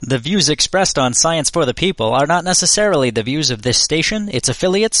The views expressed on Science for the People are not necessarily the views of this station, its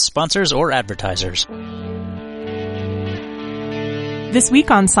affiliates, sponsors, or advertisers. This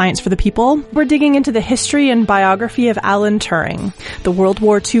week on Science for the People, we're digging into the history and biography of Alan Turing, the World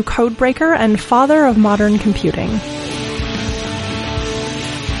War II codebreaker and father of modern computing.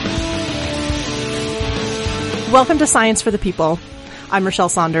 Welcome to Science for the People. I'm Rochelle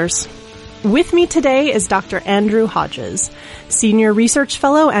Saunders. With me today is Dr. Andrew Hodges, Senior Research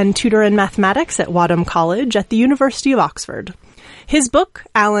Fellow and Tutor in Mathematics at Wadham College at the University of Oxford. His book,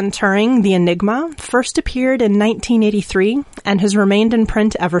 Alan Turing, The Enigma, first appeared in 1983 and has remained in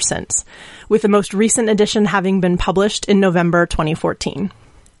print ever since, with the most recent edition having been published in November 2014.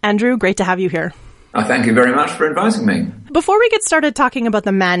 Andrew, great to have you here. Thank you very much for inviting me. Before we get started talking about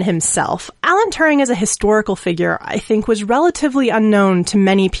the man himself, Alan Turing as a historical figure, I think, was relatively unknown to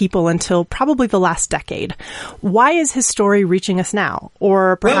many people until probably the last decade. Why is his story reaching us now?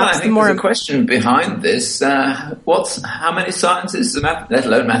 Or perhaps I think there's a question behind this. How many scientists, let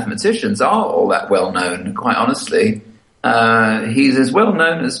alone mathematicians, are all that well known? Quite honestly, he's as well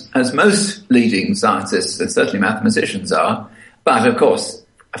known as most leading scientists, and certainly mathematicians are. But of course,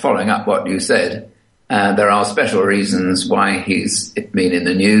 following up what you said, there are special reasons why he's been in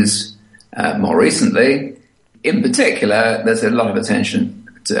the news more recently. In particular, there's a lot of attention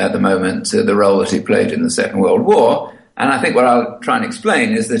at the moment to the role that he played in the Second World War. And I think what I'll try and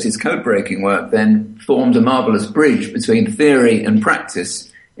explain is that his code-breaking work then formed a marvelous bridge between theory and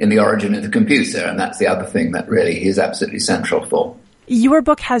practice in the origin of the computer. And that's the other thing that really he's absolutely central for. Your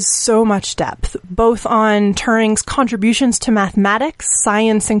book has so much depth, both on Turing's contributions to mathematics,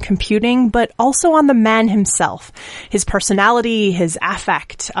 science, and computing, but also on the man himself, his personality, his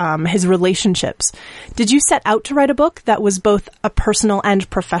affect, his relationships. Did you set out to write a book that was both a personal and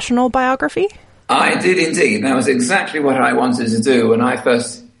professional biography? I did indeed. That was exactly what I wanted to do when I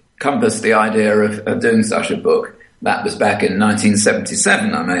first compassed the idea of doing such a book. That was back in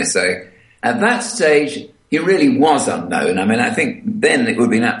 1977, I may say. At that stage, he really was unknown. I mean, I think then it would have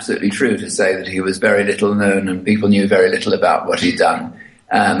been absolutely true to say that he was very little known and people knew very little about what he'd done.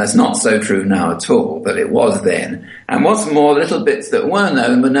 That's not so true now at all, but it was then. And what's more, little bits that were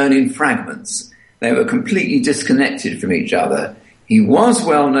known in fragments. They were completely disconnected from each other. He was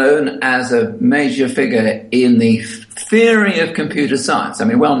well known as a major figure in the theory of computer science. I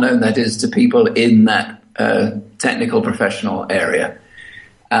mean, well known, that is, to people in that technical professional area.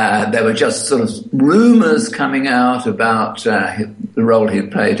 There were just sort of rumors coming out about the role he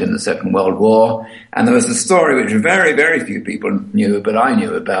played in the Second World War. And there was a story which very, very few people knew, but I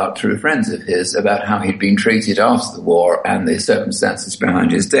knew about through friends of his, about how he'd been treated after the war and the circumstances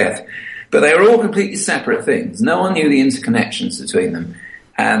behind his death. But they were all completely separate things. No one knew the interconnections between them.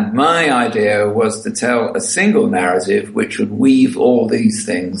 And my idea was to tell a single narrative which would weave all these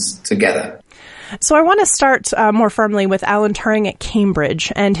things together. So I want to start more firmly with Alan Turing at Cambridge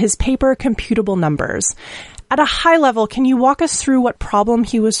and his paper, Computable Numbers. At a high level, can you walk us through what problem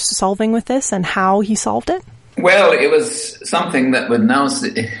he was solving with this and how he solved it? Well, it was something that would now,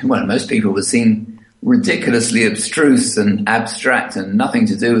 most people would seem ridiculously abstruse and abstract and nothing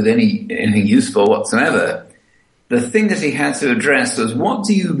to do with anything useful whatsoever. The thing that he had to address was, what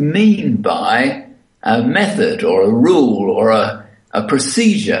do you mean by a method or a rule or a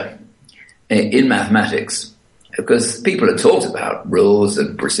procedure in mathematics? Because people had talked about rules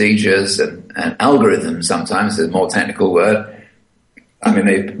and procedures and algorithms sometimes, a more technical word. I mean,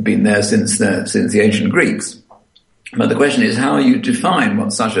 they've been there since the ancient Greeks. But the question is, how you define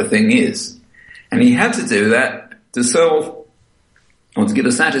what such a thing is? And he had to do that to solve, or to give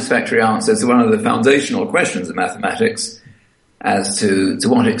a satisfactory answer to one of the foundational questions of mathematics as to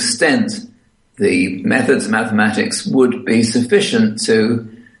what extent the methods of mathematics would be sufficient to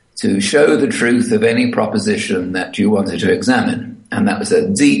show the truth of any proposition that you wanted to examine. And that was a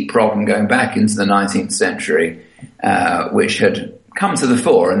deep problem going back into the 19th century, which had come to the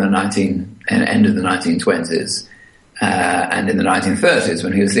fore in the end of the 1920s, and in the 1930s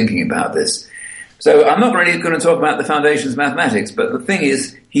when he was thinking about this. So I'm not really going to talk about the foundations of mathematics, but the thing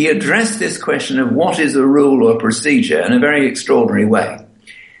is, he addressed this question of what is a rule or procedure in a very extraordinary way.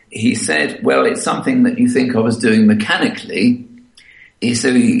 He said, well, it's something that you think of as doing mechanically.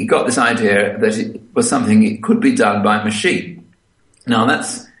 So he got this idea that it was something that could be done by machine. Now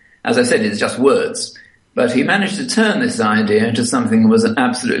that's, as I said, it's just words. But he managed to turn this idea into something that was an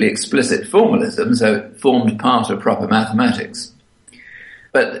absolutely explicit formalism, so it formed part of proper mathematics.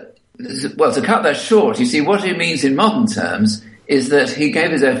 But, well, to cut that short, you see, what he means in modern terms is that he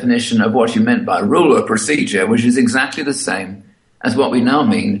gave a definition of what he meant by rule or procedure, which is exactly the same as what we now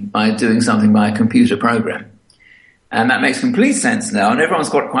mean by doing something by a computer program. And that makes complete sense now, and everyone's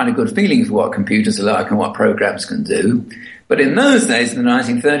got quite a good feeling for what computers are like and what programs can do. But in those days, in the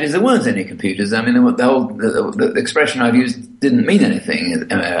 1930s, there weren't any computers. I mean, the expression I've used didn't mean anything.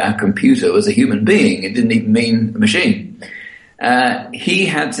 A computer was a human being. It didn't even mean a machine. He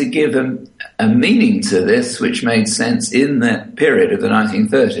had to give a meaning to this which made sense in that period of the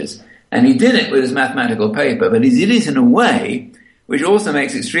 1930s. And he did it with his mathematical paper, but he did it in a way which also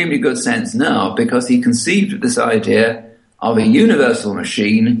makes extremely good sense now, because he conceived of this idea of a universal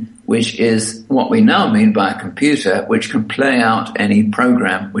machine, which is what we now mean by a computer, which can play out any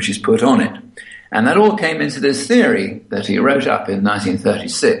program which is put on it. And that all came into this theory that he wrote up in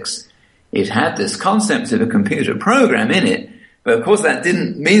 1936. It had this concept of a computer program in it, but of course that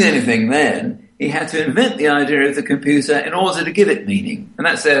didn't mean anything then. He had to invent the idea of the computer in order to give it meaning. And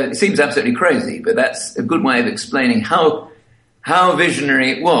it seems absolutely crazy, but that's a good way of explaining how visionary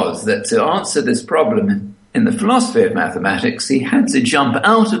it was, that to answer this problem in the philosophy of mathematics, he had to jump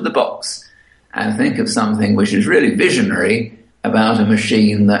out of the box and think of something which is really visionary about a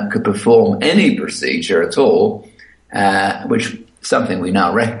machine that could perform any procedure at all, which something we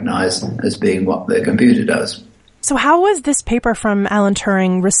now recognize as being what the computer does. So how was this paper from Alan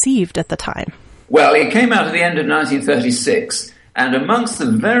Turing received at the time? Well, it came out at the end of 1936, and amongst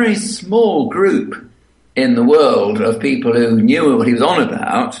the very small group in the world of people who knew what he was on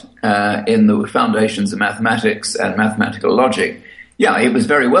about in the foundations of mathematics and mathematical logic, it was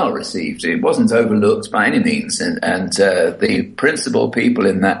very well received. It wasn't overlooked by any means. And the principal people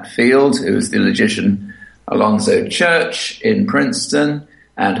in that field, who was the logician Alonzo Church in Princeton,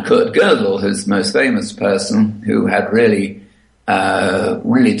 and Kurt Gödel, who's the most famous person, who had really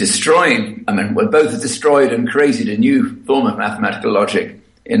destroyed, both destroyed and created a new form of mathematical logic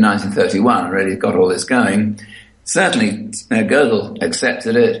in 1931, really got all this going. Certainly, Gödel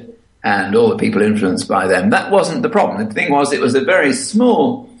accepted it, and all the people influenced by them. That wasn't the problem. The thing was, it was a very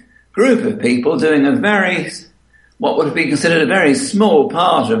small group of people doing what would be considered a very small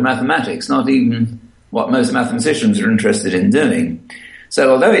part of mathematics, not even what most mathematicians are interested in doing.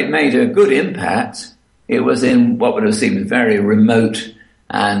 So although it made a good impact, it was in what would have seemed a very remote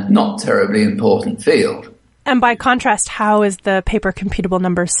and not terribly important field. And by contrast, how is the paper computable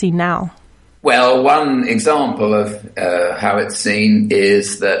number seen now? Well, one example of how it's seen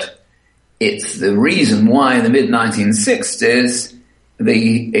is that it's the reason why in the mid-1960s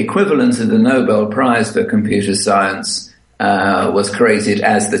the equivalent of the Nobel Prize for Computer Science was created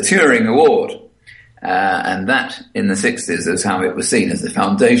as the Turing Award. And that, in the 60s, is how it was seen as the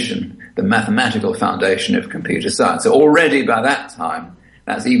foundation, the mathematical foundation of computer science. So already by that time,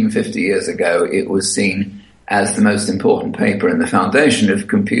 that's even 50 years ago, it was seen as the most important paper in the foundation of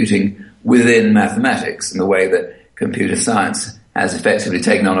computing within mathematics, in the way that computer science has effectively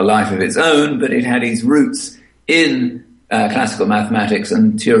taken on a life of its own, but it had its roots in classical mathematics,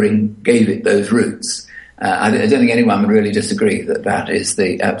 and Turing gave it those roots. I don't think anyone would really disagree that that is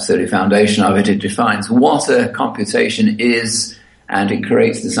the absolute foundation of it. It defines what a computation is, and it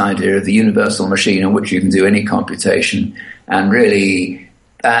creates this idea of the universal machine on which you can do any computation. And really,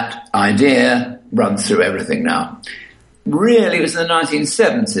 that idea runs through everything now. Really, it was in the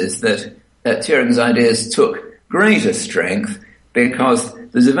 1970s that Turing's ideas took greater strength, because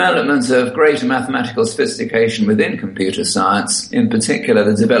the development of greater mathematical sophistication within computer science, in particular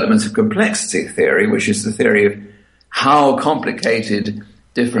the development of complexity theory, which is the theory of how complicated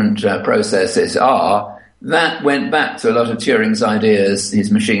different processes are, that went back to a lot of Turing's ideas,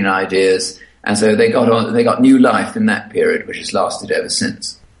 his machine ideas, and so they got new life in that period, which has lasted ever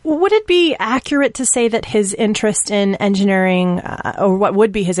since. Would it be accurate to say that his interest in engineering, or what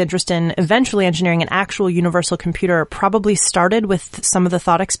would be his interest in eventually engineering an actual universal computer, probably started with some of the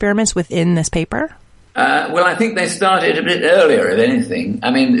thought experiments within this paper? Well, I think they started a bit earlier, if anything.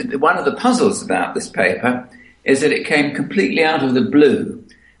 I mean, one of the puzzles about this paper is that it came completely out of the blue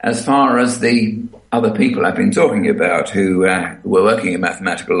as far as the other people I've been talking about who were working in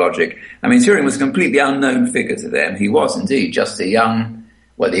mathematical logic. I mean, Turing was a completely unknown figure to them. He was indeed just a young,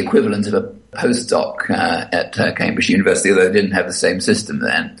 the equivalent of a postdoc at Cambridge University, although they didn't have the same system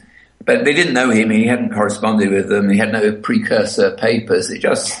then. But they didn't know him. He hadn't corresponded with them. He had no precursor papers.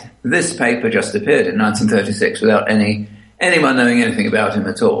 This paper just appeared in 1936 without anyone knowing anything about him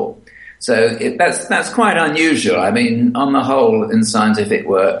at all. So that's quite unusual. I mean, on the whole, in scientific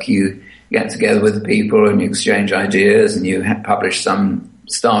work, you get together with people and you exchange ideas, and you publish some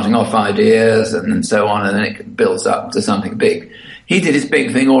starting off ideas and so on, and then it builds up to something big. He did his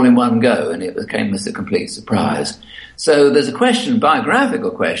big thing all in one go, and it came as a complete surprise. So there's a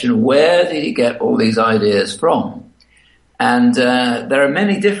biographical question, where did he get all these ideas from? And there are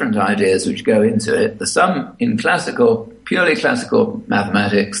many different ideas which go into it. There's some in purely classical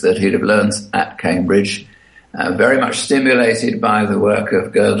mathematics that he'd have learned at Cambridge, very much stimulated by the work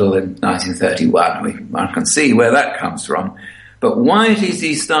of Gödel in 1931. One can see where that comes from. But why does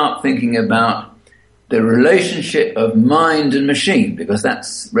he start thinking about the relationship of mind and machine? Because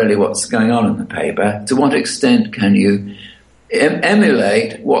that's really what's going on in the paper. To what extent can you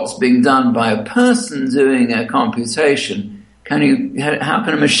emulate what's being done by a person doing a computation? How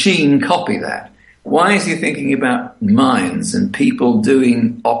can a machine copy that? Why is he thinking about minds and people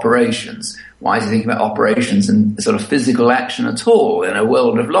doing operations? Why is he thinking about operations and sort of physical action at all in a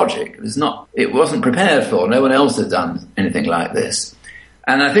world of logic? It wasn't prepared for. No one else had done anything like this.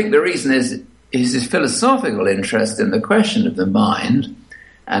 And I think the reason is his philosophical interest in the question of the mind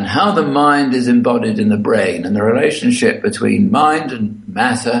and how the mind is embodied in the brain and the relationship between mind and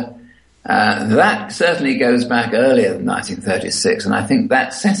matter. That certainly goes back earlier than 1936, and I think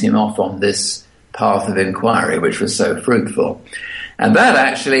that set him off on this path of inquiry, which was so fruitful. And that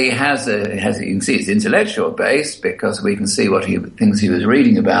actually has you can see its intellectual base, because we can see things he was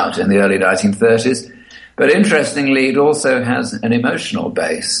reading about in the early 1930s. But interestingly, it also has an emotional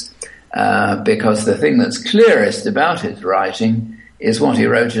base, because the thing that's clearest about his writing is what he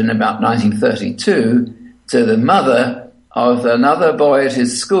wrote in about 1932 to the mother of another boy at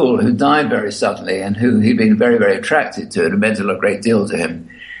his school who died very suddenly and who he'd been very, very attracted to. It meant a great deal to him.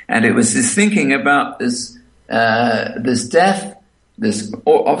 And it was his thinking about this death, this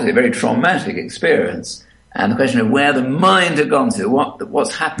obviously very traumatic experience, and the question of where the mind had gone to,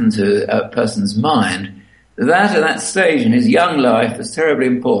 what's happened to a person's mind, that at that stage in his young life was terribly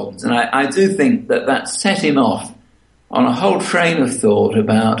important. And I do think that set him off on a whole train of thought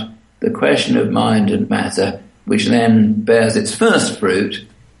about the question of mind and matter, which then bears its first fruit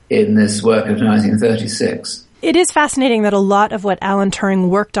in this work of 1936. It is fascinating that a lot of what Alan Turing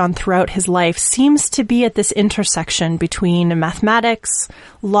worked on throughout his life seems to be at this intersection between mathematics,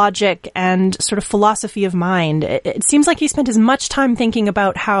 logic, and sort of philosophy of mind. It seems like he spent as much time thinking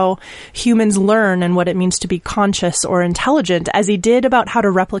about how humans learn and what it means to be conscious or intelligent as he did about how to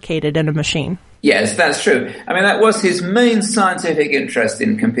replicate it in a machine. Yes, that's true. I mean, that was his main scientific interest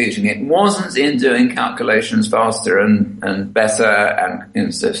in computing. It wasn't in doing calculations faster and better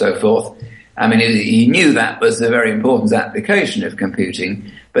and so forth. I mean, he knew that was a very important application of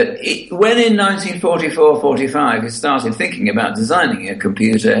computing. But when in 1944-45 he started thinking about designing a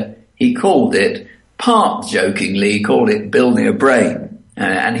computer, he called it, part jokingly, he called it building a brain.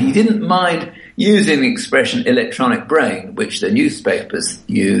 And he didn't mind using the expression electronic brain, which the newspapers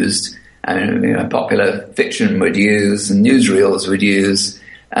used, and popular fiction would use, and newsreels would use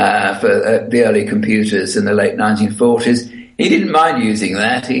for the early computers in the late 1940s. He didn't mind using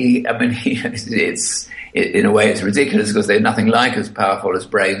that. In a way it's ridiculous because they're nothing like as powerful as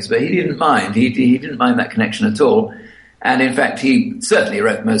brains, but he didn't mind. He didn't mind that connection at all. And in fact, he certainly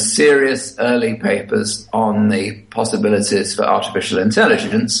wrote the most serious early papers on the possibilities for artificial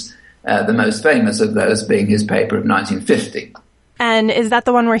intelligence, the most famous of those being his paper of 1950. And is that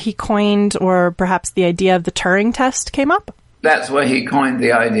the one where he coined, or perhaps the idea of the Turing test came up? That's where he coined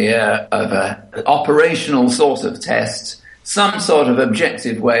the idea of an operational sort of test, some sort of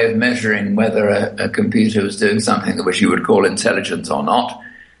objective way of measuring whether a computer was doing something which you would call intelligent or not.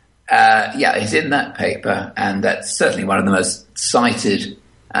 It's in that paper, and that's certainly one of the most cited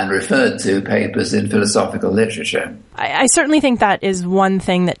and referred to papers in philosophical literature. I certainly think that is one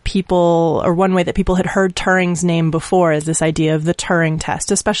thing that one way that people had heard Turing's name before, is this idea of the Turing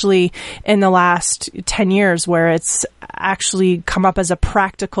test, especially in the last 10 years where it's actually come up as a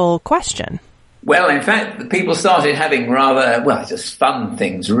practical question. Well, in fact, people started having just fun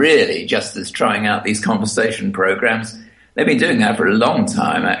things, really, just as trying out these conversation programs. They've been doing that for a long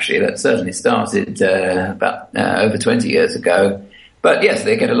time, actually. That certainly started about over 20 years ago. But yes,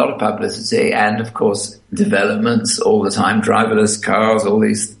 they get a lot of publicity and, of course, developments all the time, driverless cars, all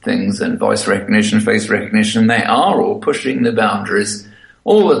these things, and voice recognition, face recognition. They are all pushing the boundaries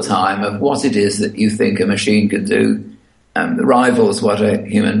all the time of what it is that you think a machine can do, rivals what a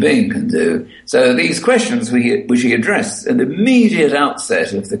human being can do. So these questions which he addressed at the immediate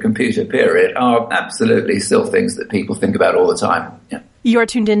outset of the computer period are absolutely still things that people think about all the time. Yeah. You're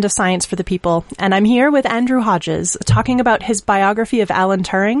tuned into Science for the People, and I'm here with Andrew Hodges talking about his biography of Alan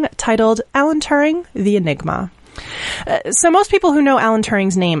Turing titled Alan Turing, The Enigma. So most people who know Alan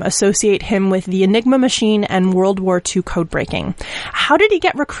Turing's name associate him with the Enigma machine and World War II codebreaking. How did he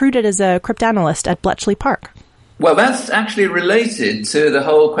get recruited as a cryptanalyst at Bletchley Park? Well, that's actually related to the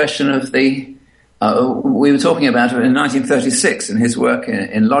whole question of we were talking about it in 1936 in his work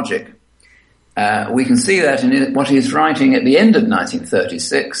in logic. we can see that in what he's writing at the end of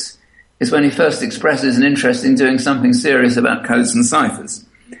 1936 is when he first expresses an interest in doing something serious about codes and ciphers.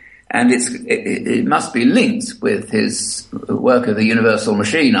 And it must be linked with his work of the universal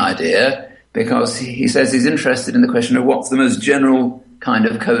machine idea, because he says he's interested in the question of what's the most general kind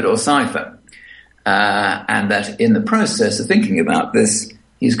of code or cipher. And that in the process of thinking about this,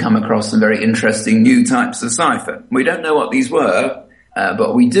 he's come across some very interesting new types of cipher. We don't know what these were,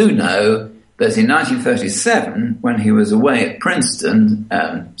 but we do know that in 1937, when he was away at Princeton,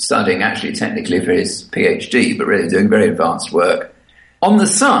 studying actually technically for his PhD, but really doing very advanced work, on the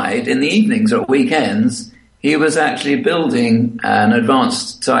side, in the evenings or weekends, he was actually building an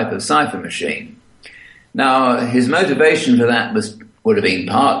advanced type of cipher machine. Now, his motivation for that would have been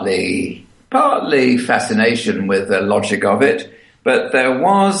partly fascination with the logic of it, but there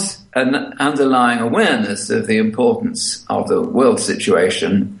was an underlying awareness of the importance of the world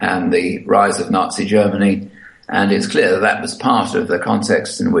situation and the rise of Nazi Germany, and it's clear that was part of the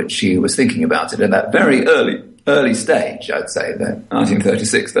context in which he was thinking about it at that very early stage, I'd say, the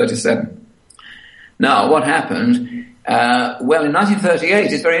 1936, 37. Now, what happened? Well, in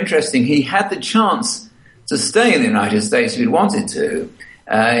 1938, it's very interesting. He had the chance to stay in the United States if he'd wanted to.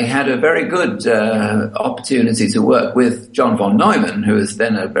 He had a very good opportunity to work with John von Neumann, who was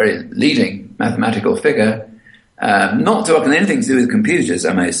then a very leading mathematical figure, not to work on anything to do with computers,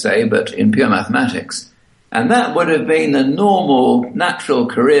 I may say, but in pure mathematics. And that would have been the normal, natural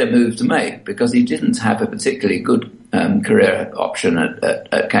career move to make, because he didn't have a particularly good career option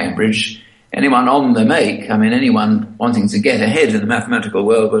at Cambridge. Anyone on the make, I mean, anyone wanting to get ahead in the mathematical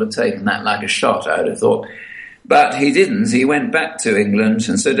world would have taken that like a shot, I would have thought. But he didn't. He went back to England,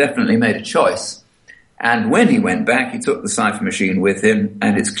 and so definitely made a choice. And when he went back, he took the cipher machine with him,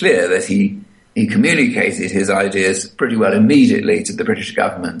 and it's clear that he communicated his ideas pretty well immediately to the British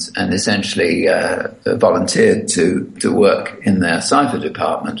government, and essentially volunteered to work in their cipher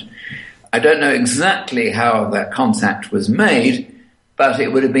department. I don't know exactly how that contact was made, but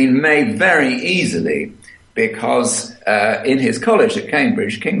it would have been made very easily, because in his college at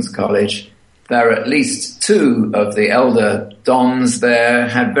Cambridge, King's College, there are at least two of the elder dons there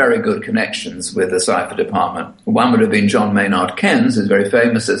had very good connections with the cipher department. One would have been John Maynard Keynes, who's very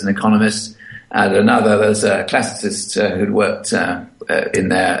famous as an economist, and another, there's a classicist who'd worked in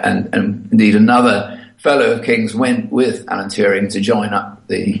there, and indeed another fellow of King's went with Alan Turing to join up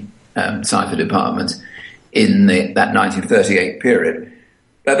the cipher department in that 1938 period.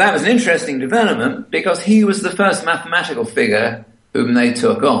 But that was an interesting development, because he was the first mathematical figure whom they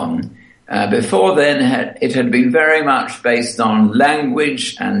took on. Before then, it had been very much based on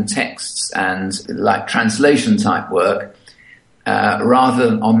language and texts and like translation type work, rather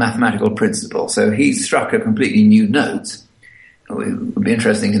than on mathematical principles. So he struck a completely new note. It would be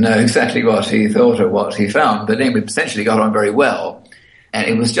interesting to know exactly what he thought or what he found, but then we essentially got on very well. And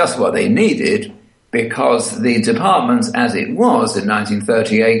it was just what they needed, because the department as it was in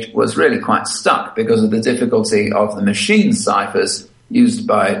 1938 was really quite stuck because of the difficulty of the machine ciphers used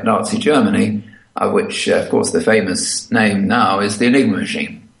by Nazi Germany, of which, of course, the famous name now is the Enigma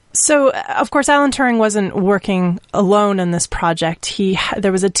machine. So, of course, Alan Turing wasn't working alone in this project.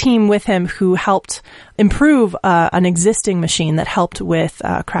 There was a team with him who helped improve an existing machine that helped with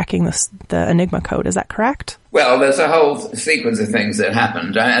cracking the Enigma code. Is that correct? Well, there's a whole sequence of things that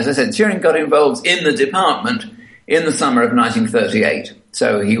happened. As I said, Turing got involved in the department in the summer of 1938.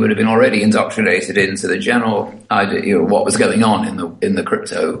 So he would have been already indoctrinated into the general idea of what was going on in the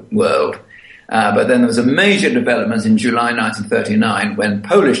crypto world. But then there was a major development in July 1939 when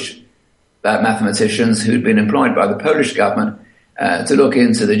Polish mathematicians who'd been employed by the Polish government to look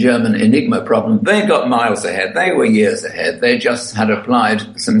into the German Enigma problem, they got miles ahead. They were years ahead. They just had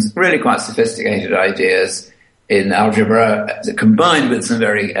applied some really quite sophisticated ideas in algebra combined with some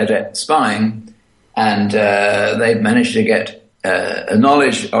very adept spying, and they'd managed to get a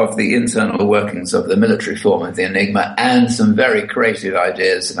knowledge of the internal workings of the military form of the Enigma, and some very creative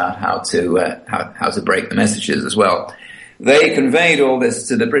ideas about how to break the messages as well. They conveyed all this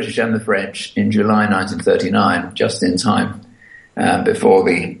to the British and the French in July 1939, just in time before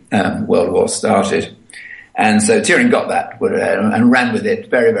the World War started. And so Turing got that and ran with it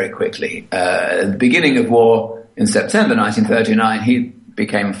very, very quickly. At the beginning of war, in September 1939, he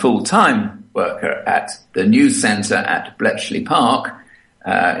became full-time worker at the news centre at Bletchley Park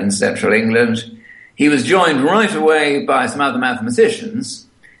in central England. He was joined right away by some other mathematicians,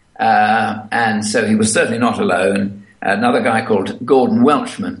 and so he was certainly not alone. Another guy called Gordon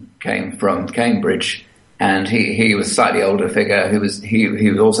Welchman came from Cambridge, and he was a slightly older figure who was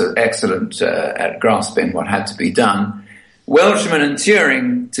also excellent at grasping what had to be done. Welchman and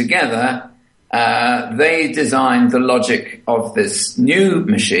Turing together they designed the logic of this new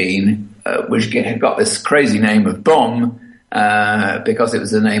machine, which had got this crazy name of bomb, because it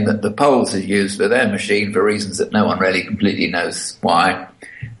was the name that the Poles had used for their machine for reasons that no one really completely knows why.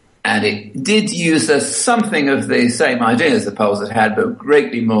 And it did use something of the same ideas the Poles had, but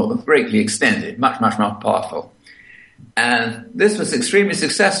greatly extended, much more powerful. And this was extremely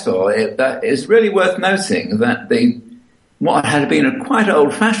successful. It is really worth noting that what had been a quite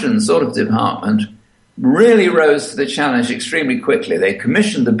old-fashioned sort of department really rose to the challenge extremely quickly. They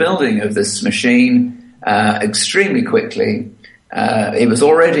commissioned the building of this machine extremely quickly. It was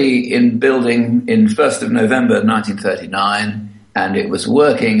already in building in 1st of November 1939, and it was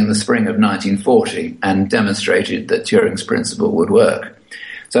working in the spring of 1940 and demonstrated that Turing's principle would work.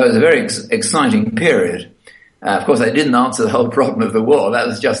 So it was a very exciting period. Of course, they didn't answer the whole problem of the war. That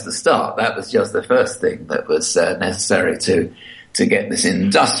was just the start. That was just the first thing that was necessary to get this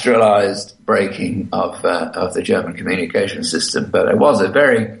industrialized breaking of the German communication system. But it was a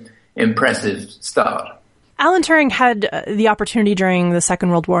very impressive start. Alan Turing had the opportunity during the Second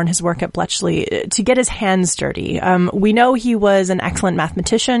World War and his work at Bletchley to get his hands dirty. We know he was an excellent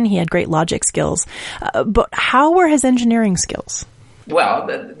mathematician. He had great logic skills. But how were his engineering skills? Well,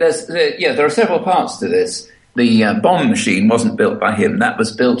 there are several parts to this. The bomb machine wasn't built by him. That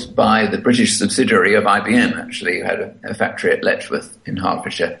was built by the British subsidiary of IBM, actually, who had a factory at Letchworth in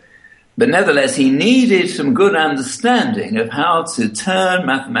Hertfordshire. But nevertheless, he needed some good understanding of how to turn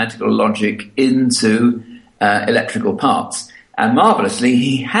mathematical logic into electrical parts. And marvelously,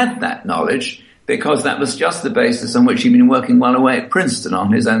 he had that knowledge because that was just the basis on which he'd been working while away at Princeton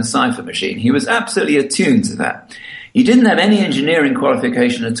on his own cipher machine. He was absolutely attuned to that. He didn't have any engineering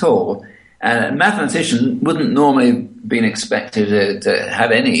qualification at all. A mathematician wouldn't normally have been expected to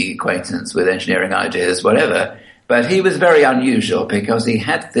have any acquaintance with engineering ideas, whatever. But he was very unusual because he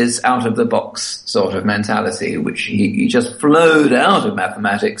had this out-of-the-box sort of mentality, which he just flowed out of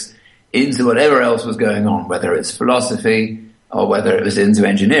mathematics into whatever else was going on, whether it's philosophy or whether it was into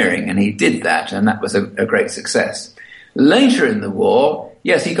engineering. And he did that, and that was a great success. Later in the war,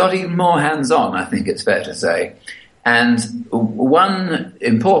 yes, he got even more hands-on, I think it's fair to say. And one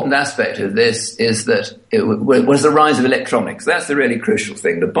important aspect of this is that it was the rise of electronics. That's the really crucial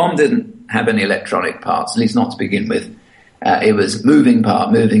thing. The bomb didn't have any electronic parts, at least not to begin with. It was moving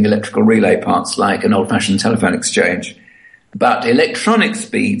electrical relay parts like an old-fashioned telephone exchange. But electronic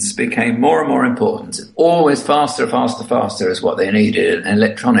speeds became more and more important. Always faster is what they needed. And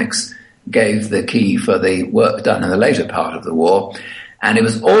electronics gave the key for the work done in the later part of the war. And it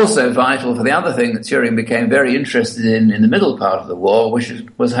was also vital for the other thing that Turing became very interested in the middle part of the war, which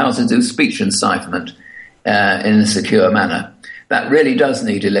was how to do speech encipherment in a secure manner. That really does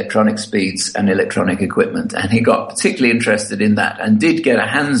need electronic speeds and electronic equipment. And he got particularly interested in that and did get a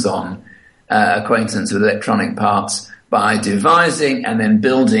hands-on acquaintance with electronic parts by devising and then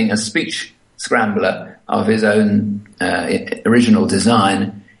building a speech scrambler of his own original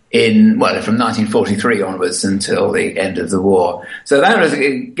design from 1943 onwards until the end of the war. So that was,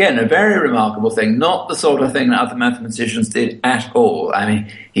 again, a very remarkable thing, not the sort of thing that other mathematicians did at all. I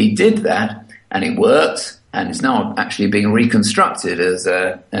mean, he did that, and it worked, and it's now actually being reconstructed as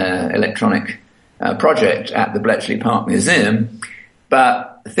an electronic project at the Bletchley Park Museum.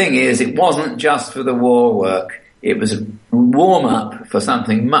 But the thing is, it wasn't just for the war work. It was a warm-up for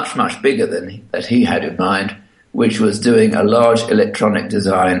something much, much bigger that he had in mind, which was doing a large electronic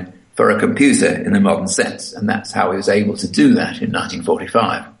design for a computer in the modern sense. And that's how he was able to do that in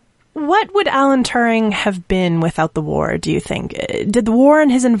 1945. What would Alan Turing have been without the war, do you think? Did the war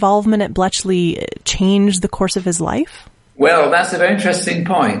and his involvement at Bletchley change the course of his life? Well, that's a very interesting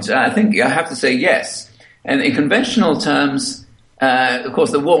point. I think I have to say yes. And in conventional terms, of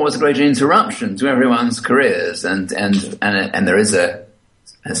course, the war was a great interruption to everyone's careers. And there is a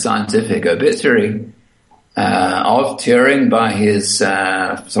scientific obituary of Turing by his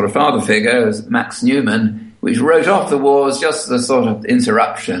sort of father figure, Max Newman, which wrote off the war as just a sort of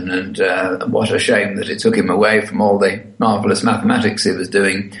interruption, and what a shame that it took him away from all the marvelous mathematics he was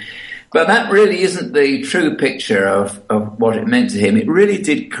doing. But that really isn't the true picture of what it meant to him. It really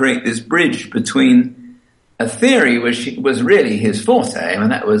did create this bridge between a theory which was really his forte,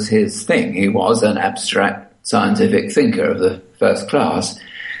 and that was his thing. He was an abstract scientific thinker of the first class.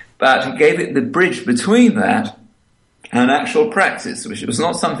 But he gave it the bridge between that and actual practice, which was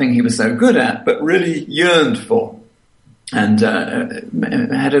not something he was so good at, but really yearned for. And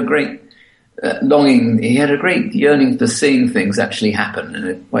had a great longing, he had a great yearning for seeing things actually happen in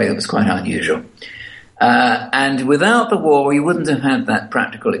a way that was quite unusual. And without the war, he wouldn't have had that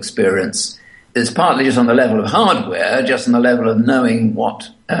practical experience. is partly just on the level of hardware, just on the level of knowing what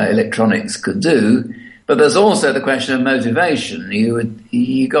electronics could do. But there's also the question of motivation.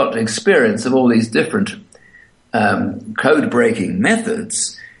 You got experience of all these different code-breaking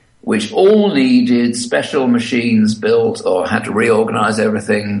methods, which all needed special machines built or had to reorganize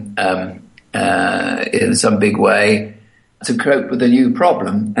everything in some big way to cope with a new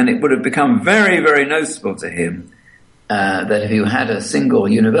problem. And it would have become very, very noticeable to him that if you had a single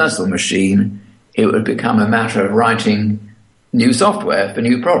universal machine, it would become a matter of writing new software for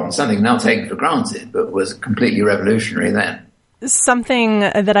new problems, something now taken for granted, but was completely revolutionary then. Something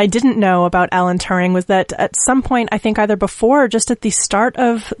that I didn't know about Alan Turing was that at some point, I think either before or just at the start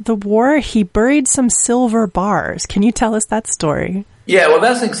of the war, he buried some silver bars. Can you tell us that story? Yeah, well,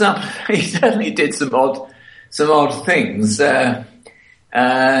 that's an example. He certainly did some odd things. His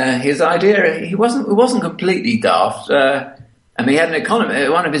idea, it wasn't completely daft. And he had an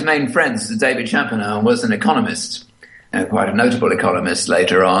economist, one of his main friends, David Champernowne, was an economist, quite a notable economist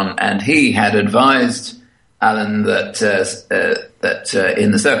later on, and he had advised Alan that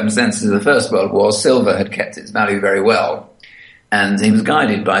in the circumstances of the First World War, silver had kept its value very well. And he was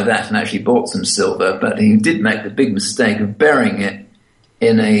guided by that and actually bought some silver, but he did make the big mistake of burying it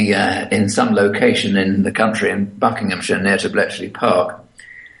in some location in the country in Buckinghamshire near to Bletchley Park.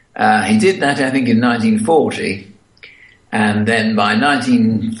 He did that, I think, in 1940. And then by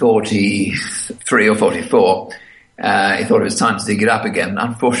 1943 or 44, he thought it was time to dig it up again.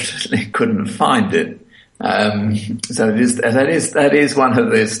 Unfortunately, couldn't find it. So that is one of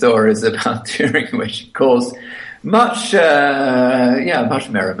the stories about Turing, which caused much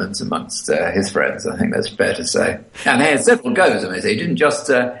merriment amongst his friends. I think that's fair to say. And they had several goes at it. He didn't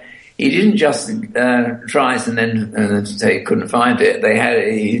just try and then say he couldn't find it.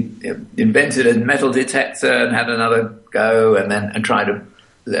 He invented a metal detector and had another go, and tried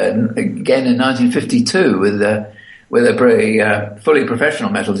again in 1952 with a fully professional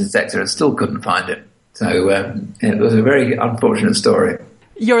metal detector and still couldn't find it. So it was a very unfortunate story.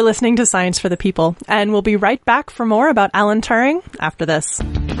 You're listening to Science for the People, and we'll be right back for more about Alan Turing after this.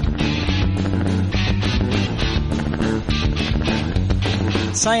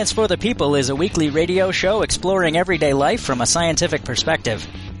 Science for the People is a weekly radio show exploring everyday life from a scientific perspective.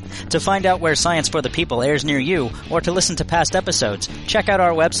 To find out where Science for the People airs near you, or to listen to past episodes, check out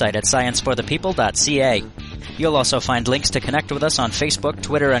our website at scienceforthepeople.ca. You'll also find links to connect with us on Facebook,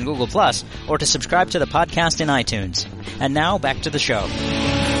 Twitter, and Google+, or to subscribe to the podcast in iTunes. And now, back to the show.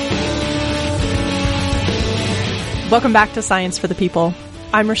 Welcome back to Science for the People.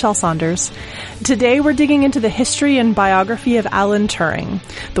 I'm Rochelle Saunders. Today we're digging into the history and biography of Alan Turing,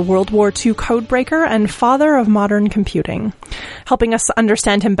 the World War II codebreaker and father of modern computing. Helping us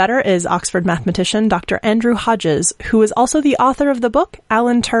understand him better is Oxford mathematician Dr. Andrew Hodges, who is also the author of the book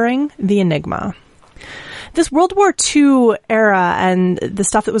Alan Turing, The Enigma. This World War II era and the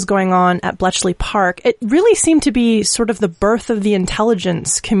stuff that was going on at Bletchley Park, it really seemed to be sort of the birth of the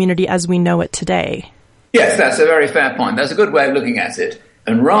intelligence community as we know it today. Yes, that's a very fair point. That's a good way of looking at it.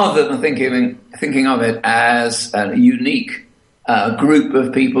 And rather than thinking of it as a unique group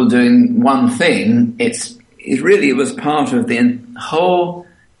of people doing one thing, it really was part of the whole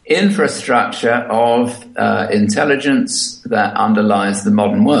infrastructure of intelligence that underlies the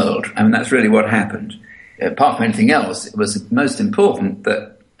modern world. I mean, that's really what happened. Apart from anything else, it was most important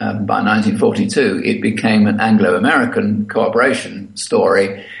that by 1942 it became an Anglo-American cooperation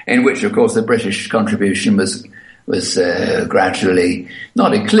story in which, of course, the British contribution was gradually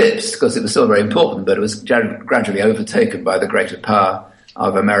not eclipsed because it was still very important, but it was gradually overtaken by the greater power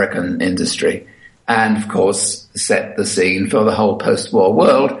of American industry, and of course set the scene for the whole post-war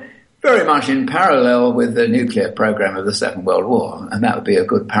world, very much in parallel with the nuclear program of the Second World War, and that would be a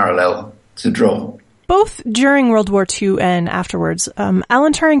good parallel to draw. Both during World War II and afterwards,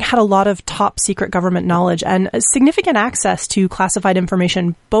 Alan Turing had a lot of top secret government knowledge and significant access to classified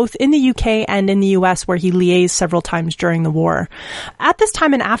information both in the UK and in the US, where he liaised several times during the war. At this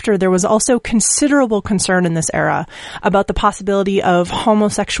time and after, there was also considerable concern in this era about the possibility of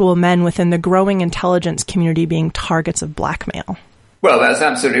homosexual men within the growing intelligence community being targets of blackmail. Well, that's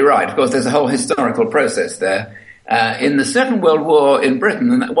absolutely right. Of course, there's a whole historical process there. In the Second World War in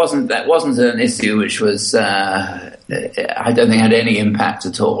Britain, and that wasn't an issue which was, I don't think had any impact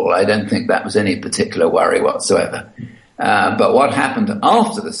at all. I don't think that was any particular worry whatsoever. But what happened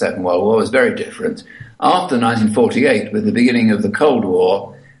after the Second World War was very different. After 1948, with the beginning of the Cold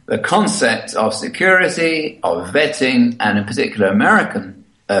War, the concept of security, of vetting, and in particular American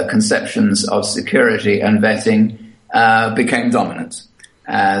conceptions of security and vetting became dominant.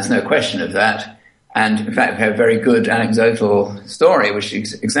 There's no question of that. And in fact, we have a very good anecdotal story which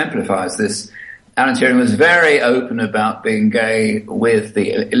exemplifies this. Alan Turing was very open about being gay with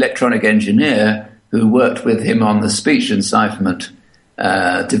the electronic engineer who worked with him on the speech encipherment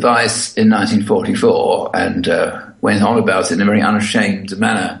device in 1944 and went on about it in a very unashamed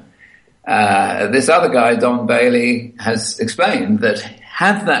manner. This other guy, Don Bailey, has explained that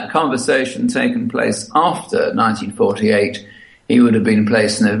had that conversation taken place after 1948, he would have been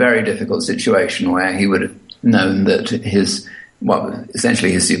placed in a very difficult situation where he would have known that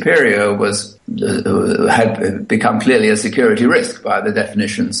essentially his superior had become clearly a security risk by the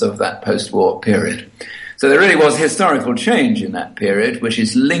definitions of that post-war period. So there really was historical change in that period, which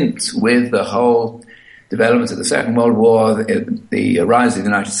is linked with the whole development of the Second World War, the rise of the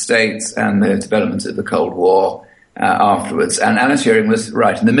United States, and the development of the Cold War afterwards. And Alan Turing was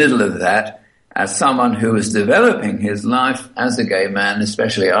right in the middle of that, as someone who was developing his life as a gay man,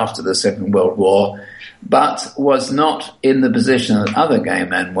 especially after the Second World War, but was not in the position that other gay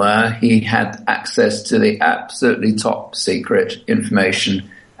men were. He had access to the absolutely top secret information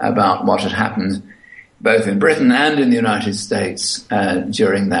about what had happened both in Britain and in the United States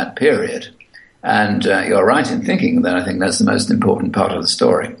during that period. And you're right in thinking that I think that's the most important part of the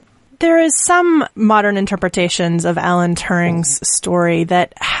story. There is some modern interpretations of Alan Turing's story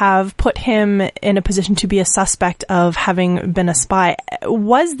that have put him in a position to be a suspect of having been a spy.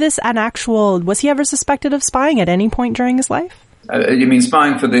 Was he ever suspected of spying at any point during his life? You mean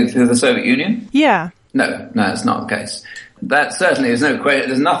spying for the Soviet Union? Yeah. No, it's not the case. That certainly is no question.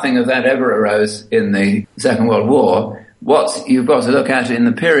 There's nothing of that ever arose in the Second World War. What you've got to look at in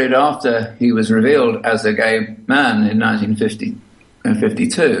the period after he was revealed as a gay man in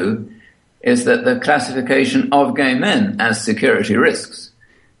 1952 is that the classification of gay men as security risks.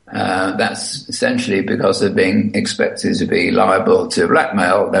 That's essentially because of being expected to be liable to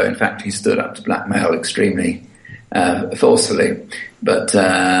blackmail, though in fact he stood up to blackmail extremely forcefully. But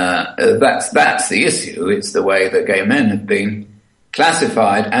that's the issue. It's the way that gay men have been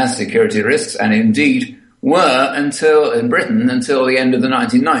classified as security risks, and indeed were in Britain until the end of the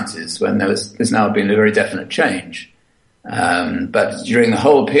 1990s, when there's now been a very definite change. But during the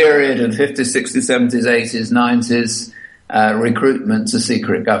whole period of 50s, 60s, 70s, 80s, 90s, recruitment to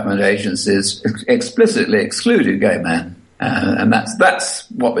secret government agencies explicitly excluded gay men. And that's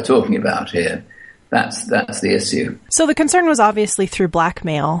what we're talking about here. That's the issue. So the concern was obviously through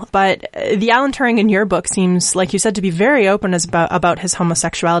blackmail, but the Alan Turing in your book seems, like you said, to be very open about his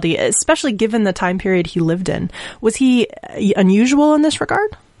homosexuality, especially given the time period he lived in. Was he unusual in this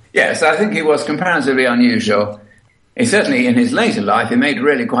regard? Yes, I think he was comparatively unusual. He certainly, in his later life, he made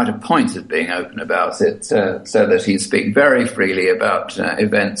really quite a point of being open about it, so that he'd speak very freely about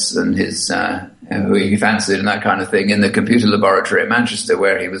events and his who he fancied and that kind of thing in the computer laboratory at Manchester,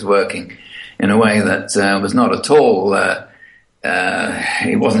 where he was working in a way that was not at all.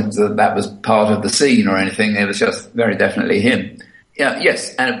 It wasn't that was part of the scene or anything. It was just very definitely him. Yeah,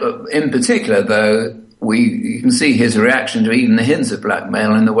 yes, and in particular, though, you can see his reaction to even the hints of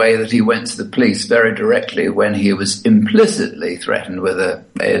blackmail in the way that he went to the police very directly when he was implicitly threatened with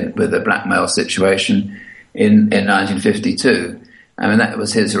a blackmail situation in 1952. I mean, that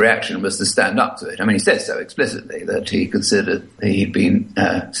was his reaction, was to stand up to it. I mean, he said so explicitly that he considered he'd been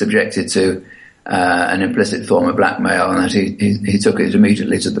subjected to an implicit form of blackmail, and that he took it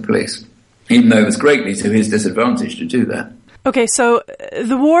immediately to the police, even though it was greatly to his disadvantage to do that. Okay, so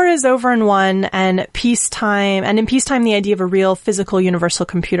the war is over and won, and in peacetime, the idea of a real physical universal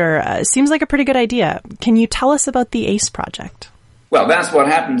computer seems like a pretty good idea. Can you tell us about the ACE project? Well, that's what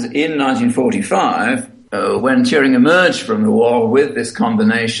happened in 1945, when Turing emerged from the war with this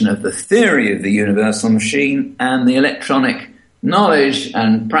combination of the theory of the universal machine and the electronic knowledge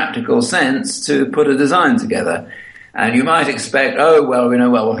and practical sense to put a design together. And you might expect, we know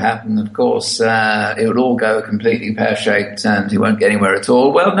what will happen. Of course, it would all go completely pear-shaped and he won't get anywhere at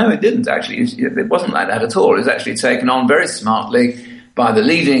all. Well, no, it didn't actually. It wasn't like that at all. It was actually taken on very smartly by the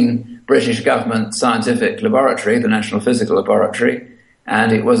leading British government scientific laboratory, the National Physical Laboratory,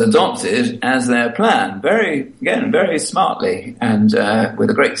 and it was adopted as their plan, very smartly, and with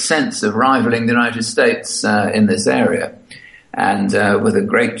a great sense of rivaling the United States in this area, and with a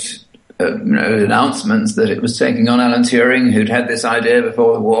great announcements that it was taking on Alan Turing, who'd had this idea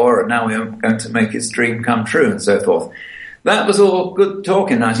before the war, and now we were going to make his dream come true, and so forth. That was all good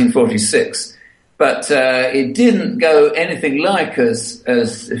talk in 1946, but it didn't go anything like as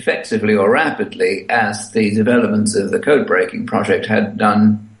effectively or rapidly as the development of the codebreaking project had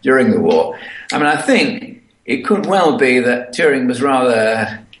done during the war. I mean, I think it could well be that Turing was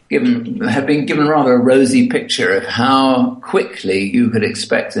rather had been given rather a rosy picture of how quickly you could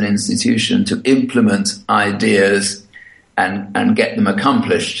expect an institution to implement ideas and get them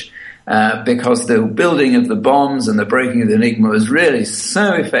accomplished, because the building of the bombs and the breaking of the Enigma was really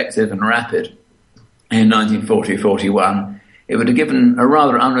so effective and rapid in 1940-41. It would have given a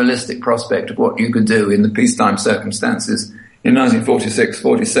rather unrealistic prospect of what you could do in the peacetime circumstances in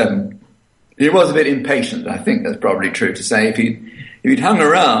 1946-47. He was a bit impatient, I think that's probably true to say. If he'd hung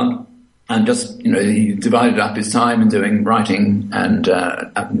around and just, he divided up his time in doing writing and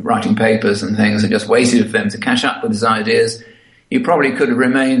writing papers and things and just waited for them to catch up with his ideas, he probably could have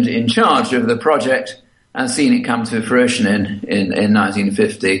remained in charge of the project and seen it come to fruition in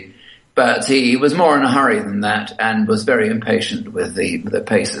 1950. But he was more in a hurry than that and was very impatient with the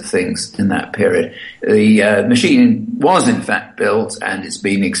pace of things in that period. The machine was in fact built and it's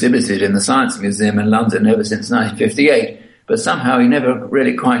been exhibited in the Science Museum in London ever since 1958, but somehow he never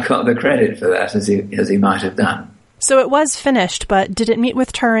really quite got the credit for that as he might have done. So it was finished, but did it meet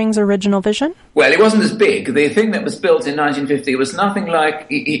with Turing's original vision? Well, it wasn't as big. The thing that was built in 1950 was nothing like,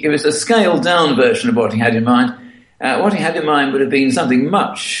 it was a scaled down version of what he had in mind. What he had in mind would have been something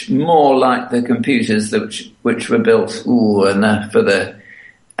much more like the computers which were built for the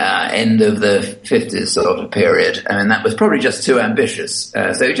end of the 50s sort of period. I mean, that was probably just too ambitious.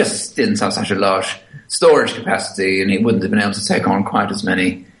 So it just didn't have such a large storage capacity, and he wouldn't have been able to take on quite as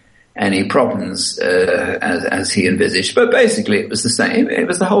many problems as he envisaged. But basically, it was the same. It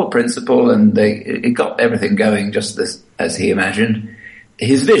was the whole principle, and it got everything going just as he imagined.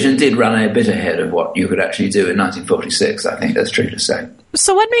 His vision did run a bit ahead of what you could actually do in 1946, I think that's true to say.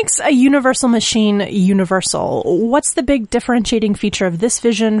 So what makes a universal machine universal? What's the big differentiating feature of this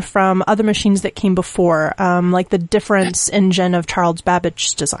vision from other machines that came before, like the difference engine of Charles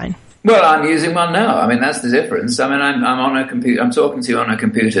Babbage's design? Well, I'm using one now. I mean, that's the difference. I mean, I'm on a computer. I'm talking to you on a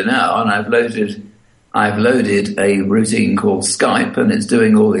computer now, and I've loaded a routine called Skype, and it's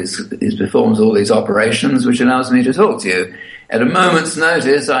doing it performs all these operations, which allows me to talk to you. At a moment's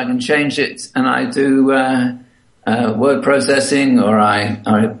notice, I can change it, and I do word processing, or I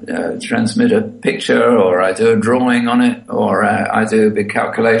transmit a picture, or I do a drawing on it, or I do a big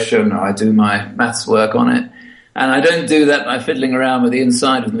calculation, or I do my maths work on it. And I don't do that by fiddling around with the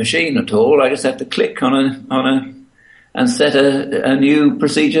inside of the machine at all. I just have to click and set a new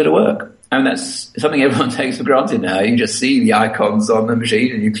procedure to work. And that's something everyone takes for granted now. You just see the icons on the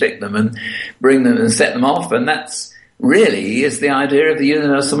machine and you click them and bring them and set them off, and that's really is the idea of the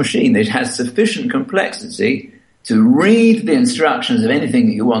universal machine. It has sufficient complexity to read the instructions of anything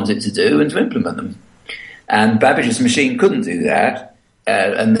that you want it to do and to implement them. And Babbage's machine couldn't do that.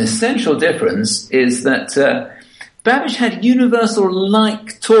 And the essential difference is that Babbage had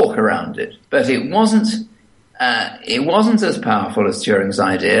universal-like talk around it, but it wasn't as powerful as Turing's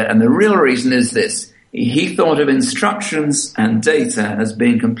idea. And the real reason is this. He thought of instructions and data as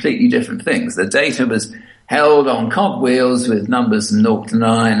being completely different things. The data was held on cogwheels with numbers from 0 to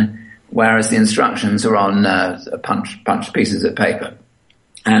 9, whereas the instructions are on punch pieces of paper.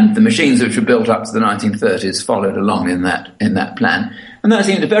 And the machines which were built up to the 1930s followed along in that plan. And that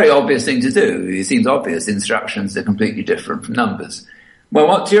seemed a very obvious thing to do. It seems obvious instructions are completely different from numbers. Well,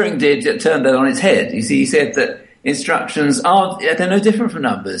 what Turing did, it turned that on its head. You see, he said that instructions they're no different from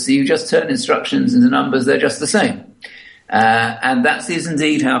numbers. You just turn instructions into numbers, they're just the same. And that is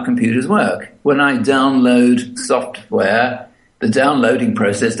indeed how computers work. When I download software, the downloading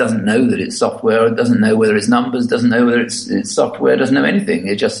process doesn't know that it's software, it doesn't know whether it's numbers, doesn't know whether it's software, doesn't know anything.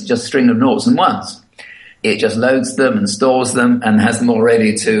 It's just a string of noughts and ones. It just loads them and stores them and has them all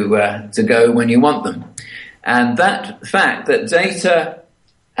ready to go when you want them. And that fact that data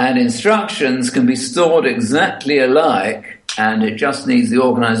and instructions can be stored exactly alike, and it just needs the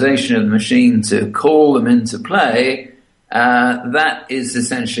organization of the machine to call them into play, that is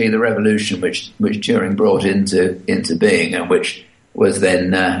essentially the revolution which Turing brought into being, and which was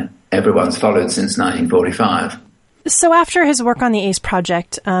then everyone's followed since 1945. So after his work on the ACE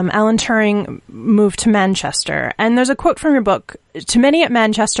project, Alan Turing moved to Manchester. And there's a quote from your book: "To many at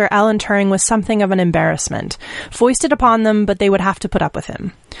Manchester, Alan Turing was something of an embarrassment, foisted upon them, but they would have to put up with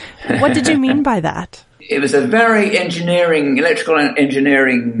him." What did you mean by that? It was a very electrical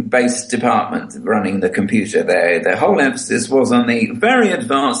engineering-based department running the computer there. The whole emphasis was on the very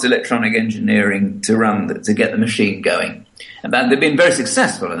advanced electronic engineering to get the machine going. And they've been very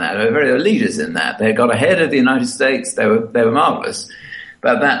successful in that. They were very leaders in that. They got ahead of the United States. They were marvelous.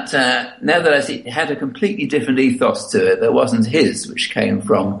 But that, nevertheless, it had a completely different ethos to it. That wasn't his, which came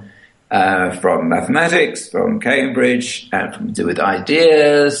from mathematics, from Cambridge, and from to do with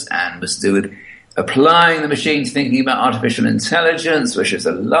ideas, and was to do with applying the machine to thinking about artificial intelligence, which is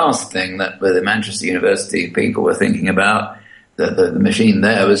the last thing that the Manchester University people were thinking about. The machine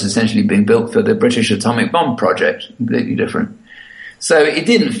there was essentially being built for the British atomic bomb project, completely different. So it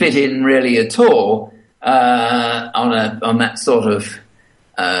didn't fit in really at all on that sort of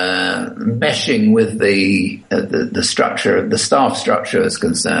meshing with the structure, the staff structure is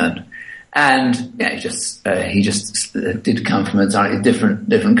concerned. And yeah, he just did come from a entirely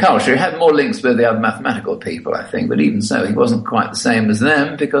different culture. He had more links with the other mathematical people, I think, but even so, he wasn't quite the same as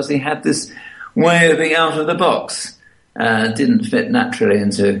them because he had this way of being out of the box. Didn't fit naturally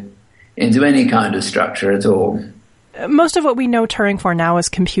into any kind of structure at all. Most of what we know Turing for now is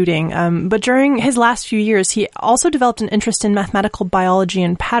computing, but during his last few years, he also developed an interest in mathematical biology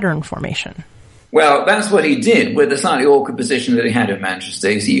and pattern formation. Well, that's what he did with the slightly awkward position that he had in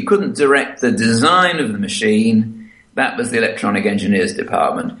Manchester. So you couldn't direct the design of the machine. That was the electronic engineers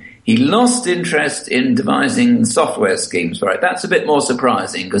department. He lost interest in devising software schemes for it. That's a bit more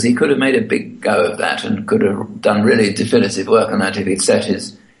surprising because he could have made a big go of that and could have done really definitive work on that if he'd set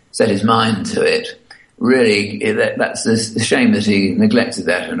his mind to it. Really, that's a shame that he neglected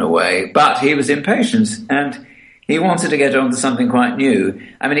that in a way. But he was impatient and he wanted to get on to something quite new.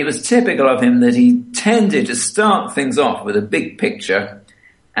 I mean, it was typical of him that he tended to start things off with a big picture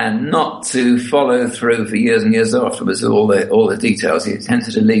and not to follow through for years and years afterwards with all the details. He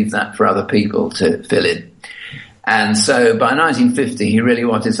tended to leave that for other people to fill in. And so by 1950, he really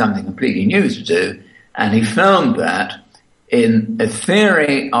wanted something completely new to do, and he found that in a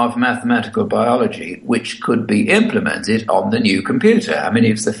theory of mathematical biology which could be implemented on the new computer. I mean,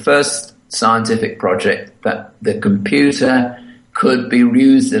 it was the first scientific project that the computer could be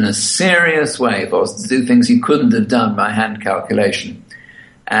used in a serious way for us to do things you couldn't have done by hand calculation.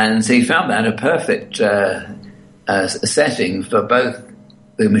 And he found that a perfect setting for both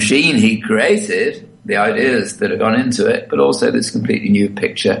the machine he created, the ideas that had gone into it, but also this completely new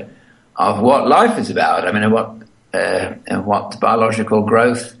picture of what life is about. I mean, what biological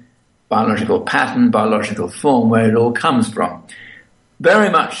growth, biological pattern, biological form, where it all comes from. Very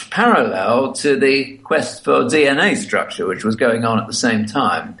much parallel to the quest for DNA structure, which was going on at the same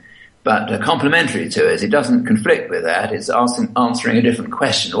time, but complementary to it. It doesn't conflict with that. It's answering a different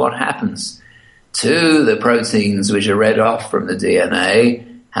question. What happens to the proteins which are read off from the DNA?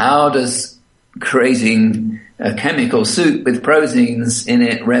 How does creating a chemical soup with proteins in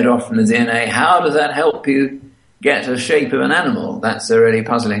it read off from the DNA, how does that help you get a shape of an animal? That's a really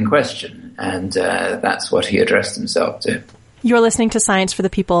puzzling question, and that's what he addressed himself to. You're listening to Science for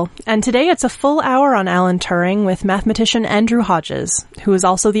the People, and today it's a full hour on Alan Turing with mathematician Andrew Hodges, who is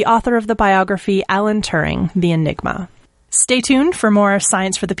also the author of the biography Alan Turing, The Enigma. Stay tuned for more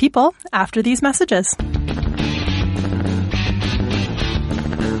Science for the People after these messages.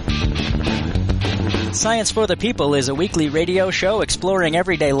 Science for the People is a weekly radio show exploring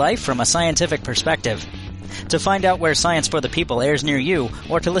everyday life from a scientific perspective. To find out where Science for the People airs near you,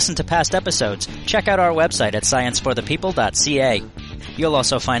 or to listen to past episodes, check out our website at scienceforthepeople.ca. You'll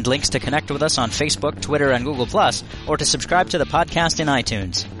also find links to connect with us on Facebook, Twitter, and Google+, or to subscribe to the podcast in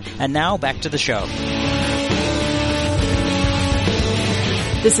iTunes. And now, back to the show.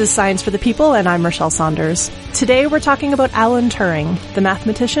 This is Science for the People, and I'm Rochelle Saunders. Today we're talking about Alan Turing, the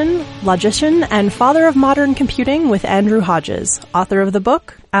mathematician, logician, and father of modern computing with Andrew Hodges, author of the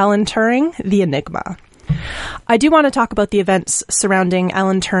book Alan Turing, The Enigma. I do want to talk about the events surrounding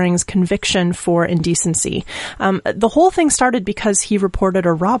Alan Turing's conviction for indecency. The whole thing started because he reported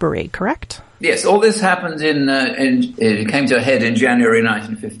a robbery, correct? Yes, all this happened it came to a head in January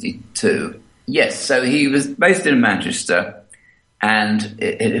 1952. Yes, so he was based in Manchester, and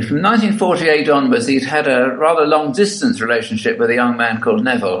from 1948 onwards, he'd had a rather long-distance relationship with a young man called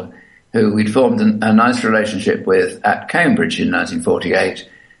Neville, who we'd formed a nice relationship with at Cambridge in 1948.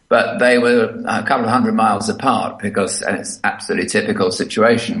 But they were a couple of 100 miles apart because it's an absolutely typical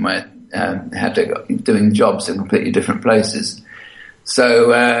situation where had to go doing jobs in completely different places.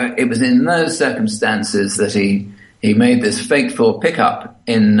 So it was in those circumstances that he made this fateful pickup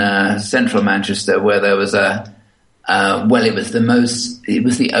in central Manchester, where there was it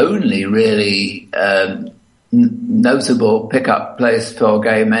was the only really notable pickup place for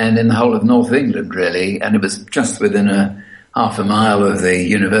gay men in the whole of North England, really, and it was just within half a mile of the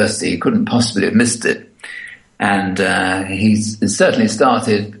university. He couldn't possibly have missed it. And he's certainly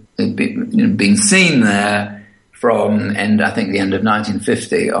started being seen there from I think the end of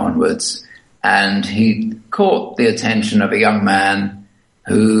 1950 onwards. And he caught the attention of a young man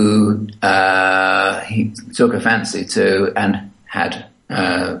who he took a fancy to and had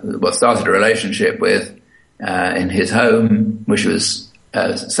started a relationship with in his home, which was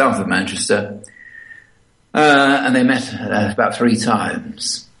south of Manchester. and they met about 3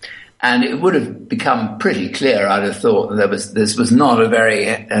 times. And it would have become pretty clear, I'd have thought, that this was not a very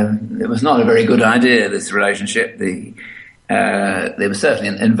good idea, this relationship. There was certainly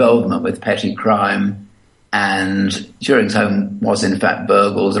an involvement with petty crime, and Turing's home was in fact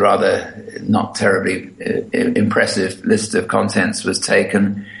burgled. A rather not terribly impressive list of contents was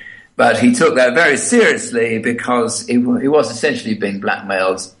taken. But he took that very seriously because he was essentially being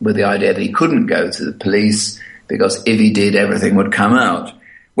blackmailed with the idea that he couldn't go to the police because if he did, everything would come out.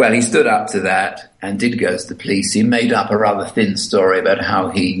 Well, he stood up to that and did go to the police. He made up a rather thin story about how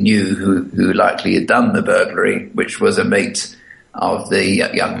he knew who likely had done the burglary, which was a mate of the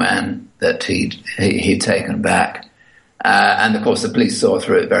young man that he'd taken back. And of course the police saw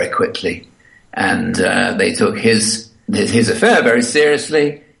through it very quickly. And they took his affair very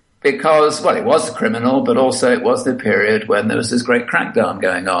seriously because, well, it was criminal, but also it was the period when there was this great crackdown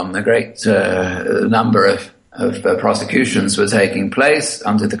going on. A great number of prosecutions were taking place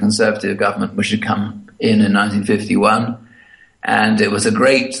under the Conservative government, which had come in 1951. And it was a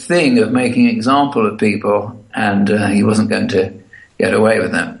great thing of making an example of people, and he wasn't going to get away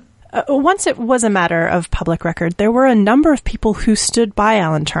with that. Once it was a matter of public record, there were a number of people who stood by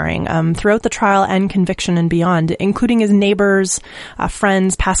Alan Turing throughout the trial and conviction and beyond, including his neighbors,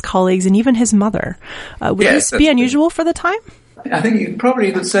 friends, past colleagues, and even his mother. Would this be unusual for the time? I think you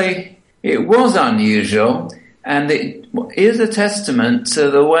probably could say it was unusual, and it is a testament to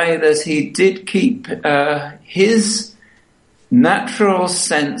the way that he did keep his natural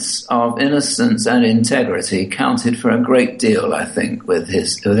sense of innocence and integrity counted for a great deal, I think, with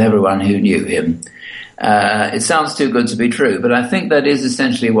everyone who knew him. It sounds too good to be true, but I think that is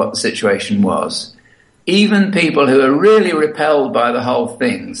essentially what the situation was. Even people who were really repelled by the whole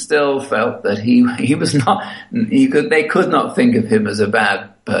thing still felt that he was not. They could not think of him as a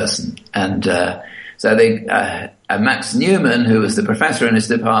bad person, and so Max Newman, who was the professor in his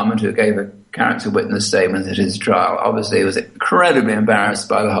department, who gave a character witness statement at his trial, obviously was incredibly embarrassed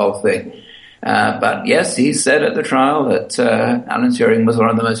by the whole thing. But yes, he said at the trial that Alan Turing was one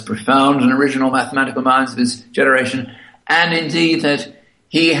of the most profound and original mathematical minds of his generation, and indeed that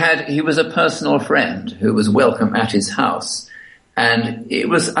he was a personal friend who was welcome at his house. And it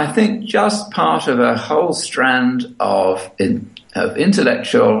was, I think, just part of a whole strand of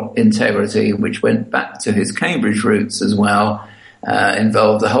intellectual integrity, which went back to his Cambridge roots as well,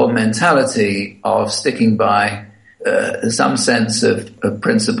 involved the whole mentality of sticking by some sense of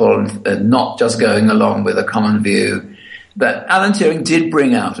principle and not just going along with a common view that Alan Turing did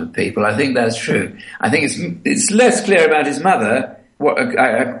bring out of people. I think that's true. I think it's less clear about his mother.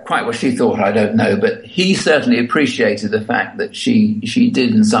 Quite what she thought, I don't know, but he certainly appreciated the fact that she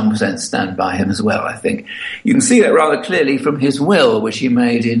did in some sense stand by him as well, I think. You can see that rather clearly from his will, which he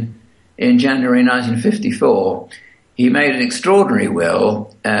made in January 1954. He made an extraordinary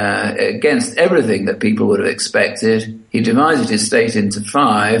will against everything that people would have expected. He divided his estate into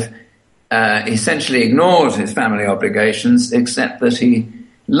 5, essentially ignored his family obligations, except that he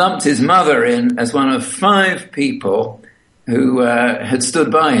lumped his mother in as one of 5 people who had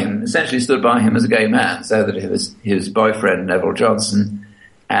stood by him, essentially stood by him as a gay man, so that it was his boyfriend, Neville Johnson,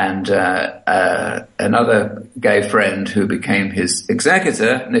 and another gay friend who became his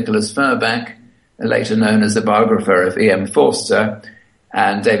executor, Nicholas Furbeck, later known as the biographer of E.M. Forster,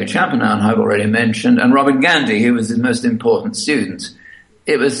 and David Champernowne, I've already mentioned, and Robert Gandy, who was his most important student.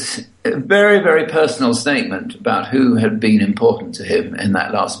 It was a very, very personal statement about who had been important to him in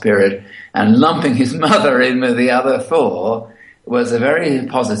that last period, and lumping his mother in with the other 4 was a very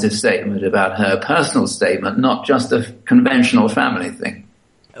positive statement about her personal statement, not just a conventional family thing.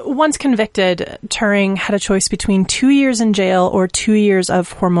 Once convicted, Turing had a choice between 2 years in jail or 2 years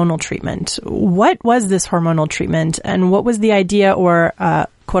of hormonal treatment. What was this hormonal treatment, and what was the idea or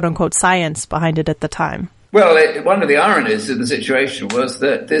quote-unquote science behind it at the time? Well, one of the ironies of the situation was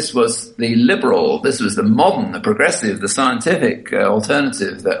that this was the liberal, this was the modern, the progressive, the scientific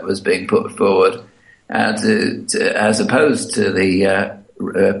alternative that was being put forward as opposed to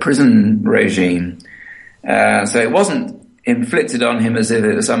the prison regime. So it wasn't inflicted on him as if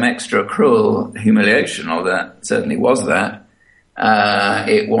it was some extra cruel humiliation, or that certainly was that.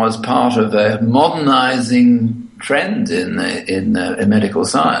 It was part of a modernizing trend in medical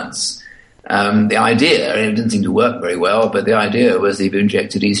science. The idea, it didn't seem to work very well, but the idea was if you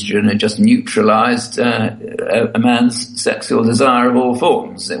injected estrogen, it just neutralized a man's sexual desire of all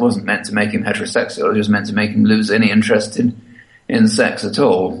forms. It wasn't meant to make him heterosexual, it was meant to make him lose any interest in sex at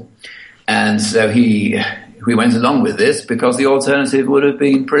all. And so we went along with this because the alternative would have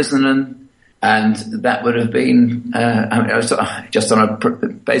been prison And that would have been, just on a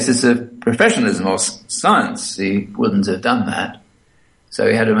basis of professionalism or science, he wouldn't have done that. So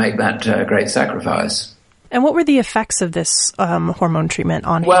he had to make that great sacrifice. And what were the effects of this hormone treatment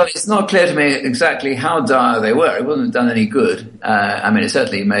on him? Well, it's not clear to me exactly how dire they were. It wouldn't have done any good. It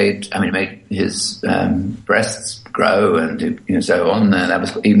certainly made his breasts grow and so on. That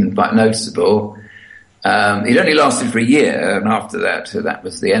was even quite noticeable. It only lasted for a year, and after that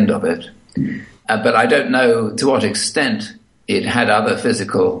was the end of it. But I don't know to what extent it had other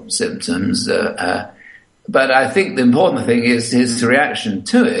physical symptoms. But I think the important thing is his reaction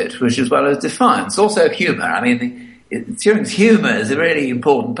to it, which as well as defiance, also humour. Turing's humour is a really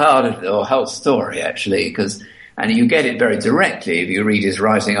important part of the whole story, actually, and you get it very directly if you read his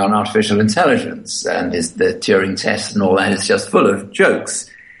writing on artificial intelligence and the Turing test and all that. It's just full of jokes,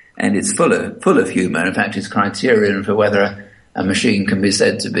 and it's full of humour. In fact, his criterion for whether a machine can be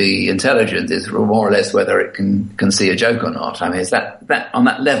said to be intelligent is more or less whether it can see a joke or not. It's that on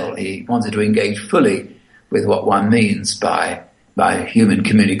that level he wanted to engage fully with what one means by human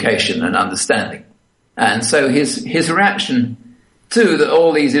communication and understanding. And so his reaction to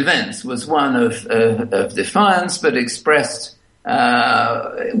all these events was one of defiance, but expressed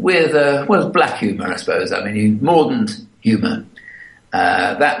with black humour, I suppose. Mordant humour.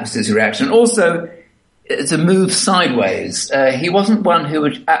 That was his reaction. Also, to move sideways. He wasn't one who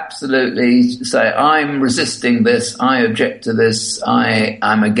would absolutely say, I'm resisting this, I object to this,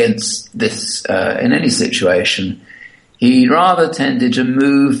 I'm against this in any situation. He rather tended to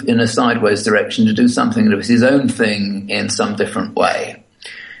move in a sideways direction, to do something that was his own thing in some different way.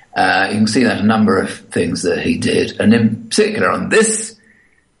 You can see that in a number of things that he did. And in particular on this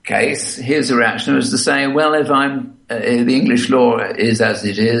case, his reaction was to say, well, if the English law is as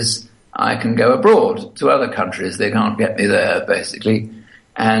it is, I can go abroad to other countries. They can't get me there, basically.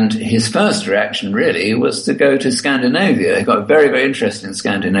 And his first reaction, really, was to go to Scandinavia. He got very, very interested in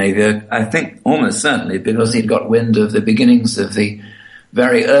Scandinavia, I think almost certainly because he'd got wind of the beginnings of the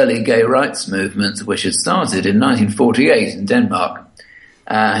very early gay rights movement, which had started in 1948 in Denmark.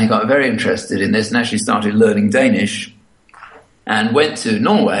 He got very interested in this and actually started learning Danish and went to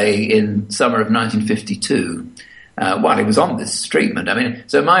Norway in summer of 1952. While he was on this treatment.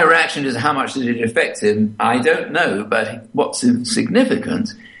 So my reaction is how much did it affect him? I don't know, but what's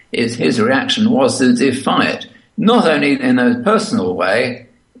significant is his reaction was to defy it, not only in a personal way,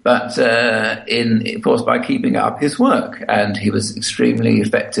 but of course, by keeping up his work. And he was extremely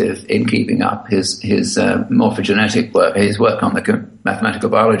effective in keeping up his morphogenetic work, his work on the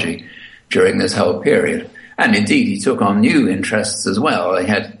mathematical biology during this whole period. And indeed, he took on new interests as well.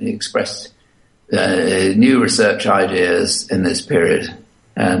 He expressed new research ideas in this period,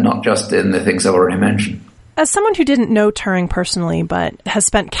 not just in the things I've already mentioned. As someone who didn't know Turing personally, but has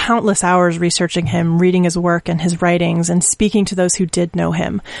spent countless hours researching him, reading his work and his writings, and speaking to those who did know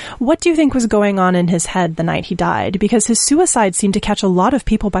him, what do you think was going on in his head the night he died? Because his suicide seemed to catch a lot of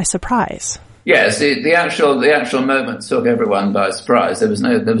people by surprise. Yes, the actual moment took everyone by surprise. There was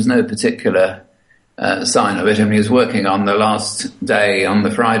no particular sign of it. He was working on the last day, on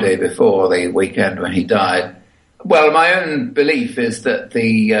the Friday before the weekend when he died. Well, my own belief is that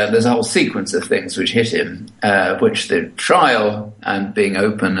there's a whole sequence of things which hit him, which the trial and being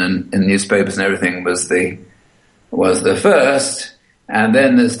open and in newspapers and everything was the first, and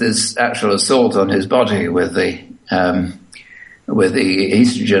then there's this actual assault on his body with the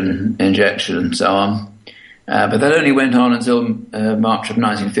estrogen injection and so on. But that only went on until March of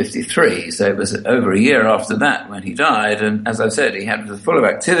 1953, so it was over a year after that when he died. And as I said, he was full of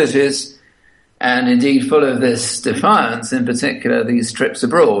activities and indeed full of this defiance, in particular these trips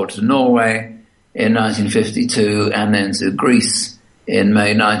abroad to Norway in 1952 and then to Greece in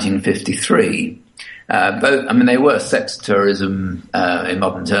May 1953. They were sex tourism in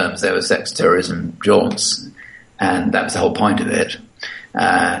modern terms. They were sex tourism jaunts, and that was the whole point of it.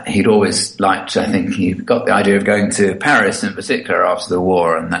 He'd always liked, I think he got the idea of going to Paris in particular after the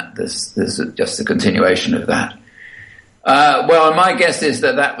war, and that this is just a continuation of that. Well, my guess is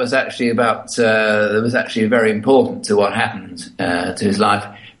that was actually that was actually very important to what happened to his life,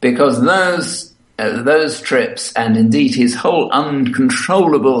 because those trips and indeed his whole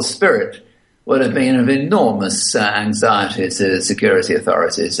uncontrollable spirit would have been of enormous anxiety to security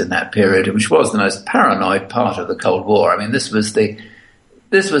authorities in that period, which was the most paranoid part of the Cold War. This was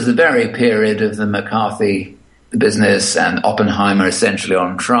the very period of the McCarthy business and Oppenheimer essentially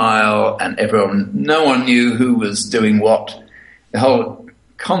on trial, and no one knew who was doing what. The whole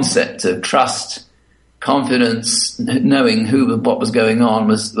concept of trust, confidence, knowing what was going on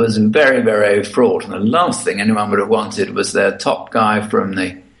was very, very fraught. And the last thing anyone would have wanted was their top guy from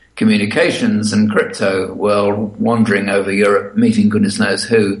the communications and crypto world, wandering over Europe, meeting goodness knows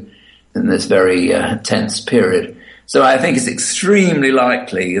who in this very tense period. So I think it's extremely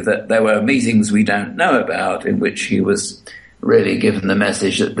likely that there were meetings we don't know about in which he was really given the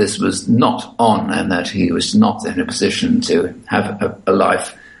message that this was not on and that he was not in a position to have a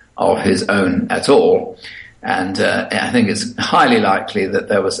life of his own at all. And I think it's highly likely that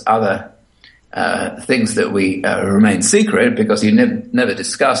there was other things that we remained secret, because he never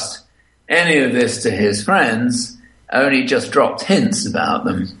discussed any of this to his friends, only just dropped hints about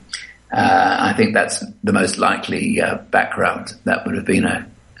them. I think that's the most likely background. That would have been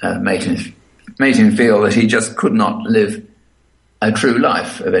made him feel that he just could not live a true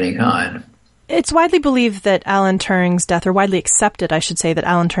life of any kind. It's widely believed that Alan Turing's death, or widely accepted, I should say, that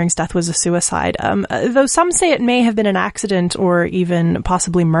Alan Turing's death was a suicide, though some say it may have been an accident or even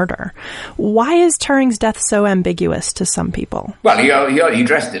possibly murder. Why is Turing's death so ambiguous to some people? Well, he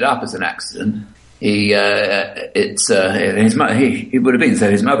dressed it up as an accident. He would have been so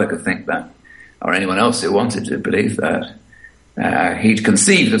his mother could think that, or anyone else who wanted to believe that. He'd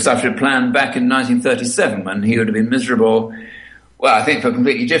conceived of such a plan back in 1937 when he would have been miserable. Well, I think for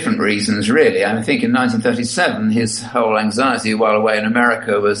completely different reasons, really. I think in 1937, his whole anxiety while away in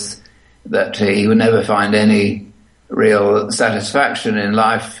America was that he would never find any real satisfaction in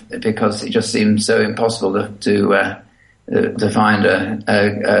life, because it just seemed so impossible to find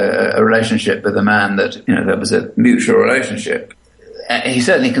a relationship with a man that was a mutual relationship. He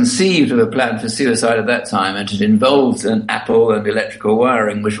certainly conceived of a plan for suicide at that time, and it involved an apple and electrical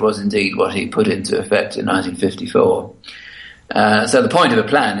wiring, which was indeed what he put into effect in 1954. So the point of a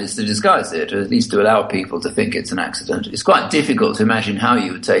plan is to disguise it, or at least to allow people to think it's an accident. It's quite difficult to imagine how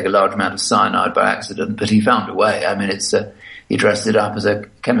you would take a large amount of cyanide by accident, but he found a way. I mean, he dressed it up as a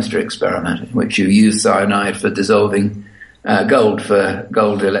chemistry experiment in which you use cyanide for dissolving gold for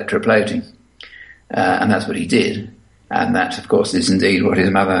gold electroplating. And that's what he did. And that, of course, is indeed what his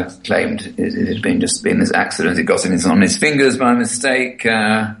mother claimed. It had been this accident. It got on his fingers by mistake.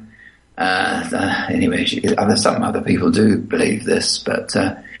 Anyway, some other people do believe this, but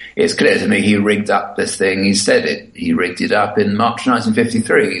it's clear to me he rigged up this thing. He said it. He rigged it up in March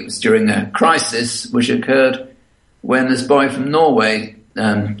 1953. It was during a crisis which occurred when this boy from Norway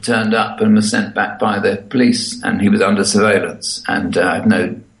turned up and was sent back by the police, and he was under surveillance. And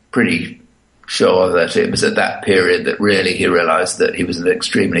I'm pretty sure that it was at that period that really he realized that he was in an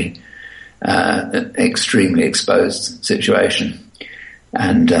extremely exposed situation,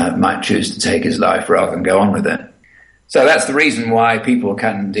 and might choose to take his life rather than go on with it. So that's the reason why people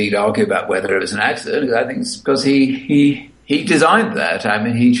can indeed argue about whether it was an accident. I think it's because he designed that. I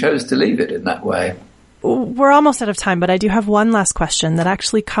mean, he chose to leave it in that way. We're almost out of time, but I do have one last question that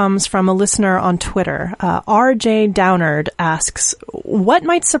actually comes from a listener on Twitter. RJ Downard asks, what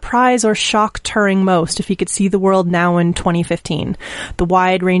might surprise or shock Turing most if he could see the world now in 2015? The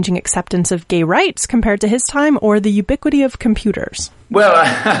wide-ranging acceptance of gay rights compared to his time, or the ubiquity of computers? Well,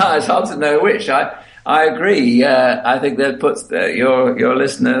 it's hard to know which. I agree. I think that puts your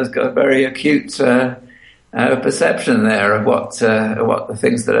listeners got a very acute perception there of what the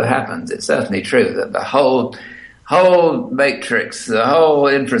things that have happened. It's certainly true that the whole matrix, the whole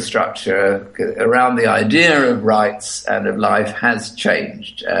infrastructure around the idea of rights and of life has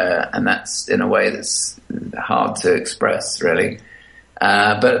changed, and that's in a way that's hard to express, really.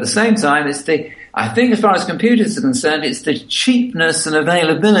 But at the same time, I think as far as computers are concerned, it's the cheapness and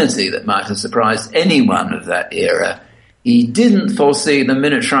availability that might have surprised anyone of that era. He didn't foresee the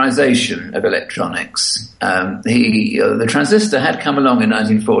miniaturization of electronics. The transistor had come along in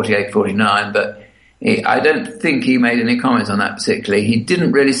 1948-49, but I don't think he made any comments on that particularly. He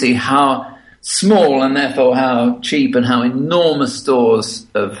didn't really see how small and therefore how cheap and how enormous stores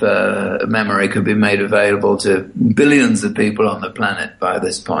of memory could be made available to billions of people on the planet by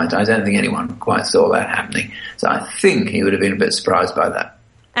this point. I don't think anyone quite saw that happening. So I think he would have been a bit surprised by that.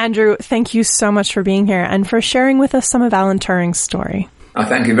 Andrew, thank you so much for being here and for sharing with us some of Alan Turing's story.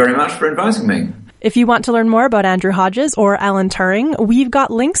 Thank you very much for inviting me. If you want to learn more about Andrew Hodges or Alan Turing, we've got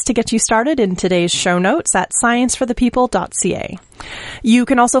links to get you started in today's show notes at scienceforthepeople.ca. You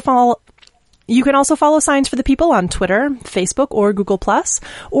can also follow Science for the People on Twitter, Facebook, or Google+,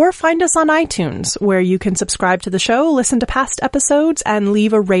 or find us on iTunes, where you can subscribe to the show, listen to past episodes, and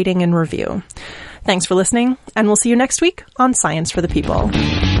leave a rating and review. Thanks for listening, and we'll see you next week on Science for the People.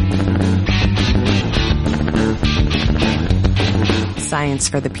 Science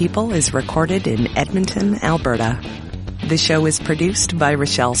for the People is recorded in Edmonton, Alberta. The show is produced by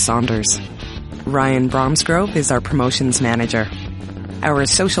Rochelle Saunders. Ryan Bromsgrove is our promotions manager. Our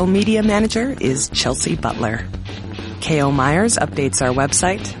social media manager is Chelsea Butler. K.O. Myers updates our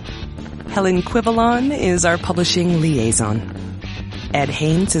website. Helen Quivalon is our publishing liaison. Ed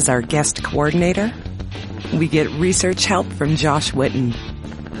Haynes is our guest coordinator. We get research help from Josh Witten.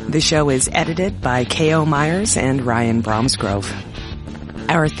 The show is edited by K.O. Myers and Ryan Bromsgrove.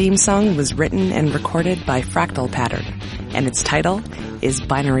 Our theme song was written and recorded by Fractal Pattern, and its title is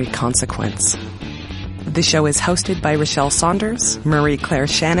Binary Consequence. The show is hosted by Rochelle Saunders, Marie Claire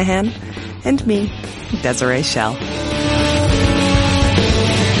Shanahan, and me, Desiree Schell.